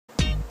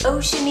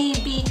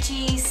oceany,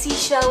 beachy,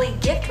 seashell-y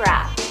gift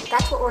wrap.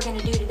 That's what we're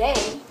gonna do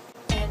today.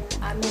 And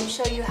I'm gonna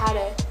show you how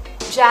to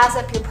jazz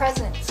up your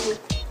presents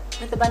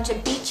with a bunch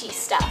of beachy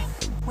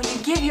stuff. When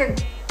you give your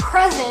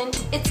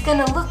present, it's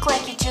gonna look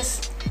like it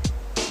just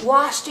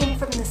washed in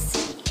from the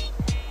sea.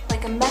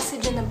 Like a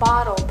message in the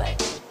bottle,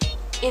 but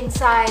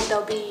inside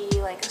there'll be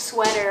like a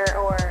sweater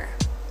or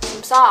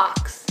some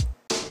socks.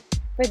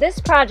 For this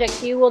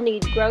project, you will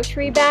need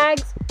grocery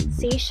bags,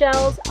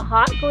 seashells, a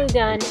hot glue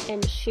gun,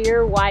 and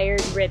sheer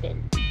wired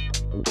ribbon.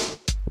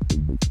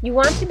 You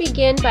want to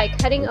begin by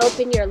cutting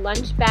open your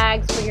lunch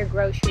bags or your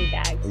grocery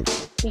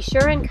bags. Be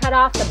sure and cut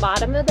off the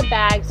bottom of the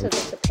bag so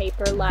that the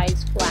paper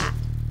lies flat.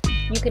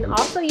 You can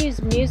also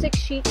use music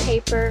sheet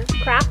paper,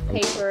 craft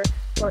paper,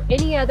 or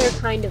any other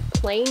kind of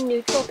plain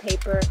neutral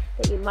paper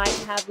that you might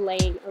have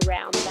laying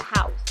around the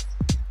house.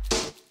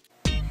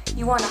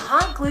 You want to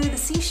hot glue the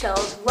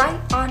seashells right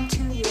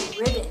onto your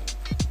ribbon.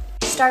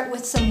 Start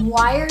with some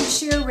wired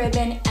sheer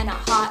ribbon and a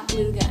hot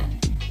glue gun.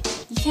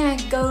 You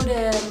can't go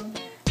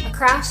to a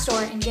craft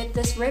store and get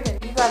this ribbon.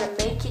 You gotta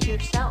make it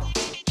yourself.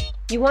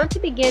 You want to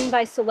begin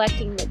by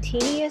selecting the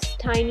teeniest,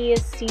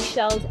 tiniest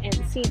seashells and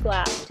sea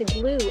glass to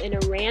glue in a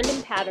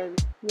random pattern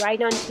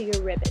right onto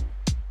your ribbon.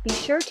 Be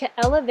sure to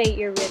elevate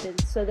your ribbon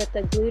so that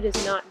the glue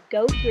does not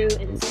go through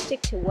and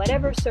stick to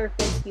whatever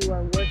surface you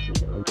are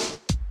working on.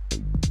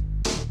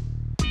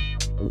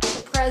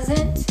 The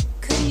present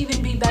could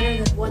even be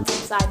better than what's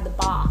inside the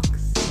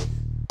box.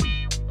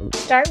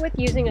 Start with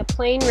using a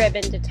plain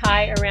ribbon to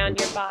tie around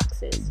your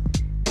boxes,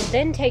 and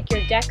then take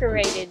your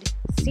decorated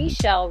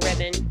seashell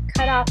ribbon,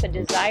 cut off a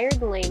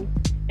desired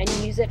length, and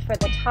use it for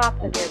the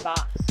top of your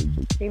box.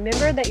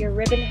 Remember that your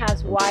ribbon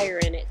has wire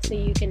in it, so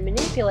you can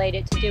manipulate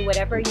it to do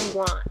whatever you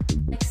want.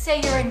 Like say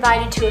you're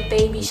invited to a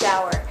baby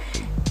shower.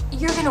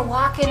 You're gonna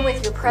walk in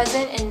with your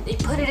present and they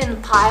put it in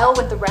the pile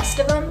with the rest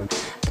of them,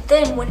 but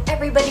then when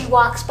everybody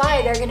walks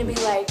by, they're gonna be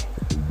like,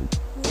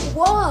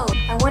 whoa,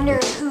 I wonder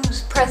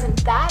whose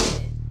present that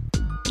is.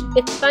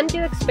 It's fun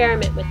to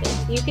experiment with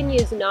this. You can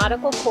use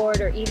nautical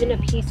cord or even a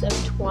piece of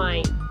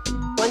twine.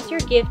 Once your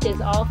gift is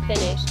all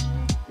finished,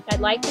 I'd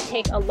like to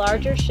take a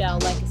larger shell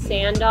like a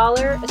sand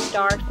dollar, a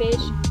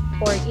starfish,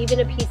 or even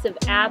a piece of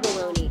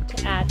abalone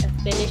to add a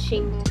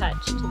finishing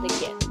touch to the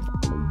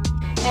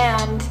gift.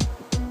 And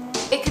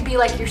it could be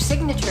like your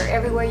signature.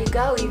 Everywhere you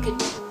go, you could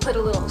put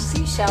a little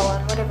seashell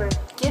on whatever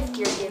gift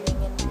you're giving,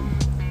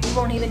 and you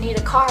won't even need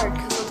a card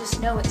because they'll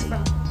just know it's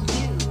from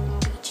you,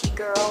 beachy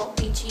girl,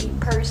 beachy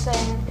person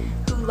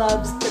who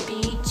loves the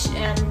beach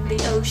and the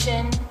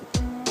ocean.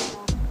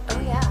 Oh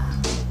yeah.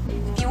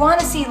 If you want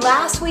to see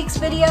last week's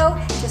video,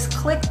 just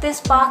click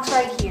this box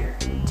right here.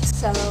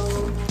 So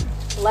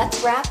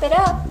let's wrap it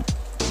up.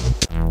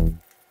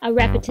 I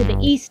wrap it to the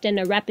east and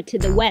I wrap it to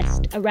the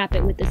west. I wrap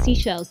it with the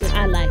seashells that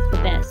I like the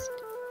best.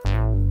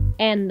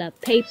 And the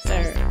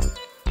paper,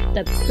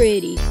 the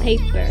pretty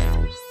paper.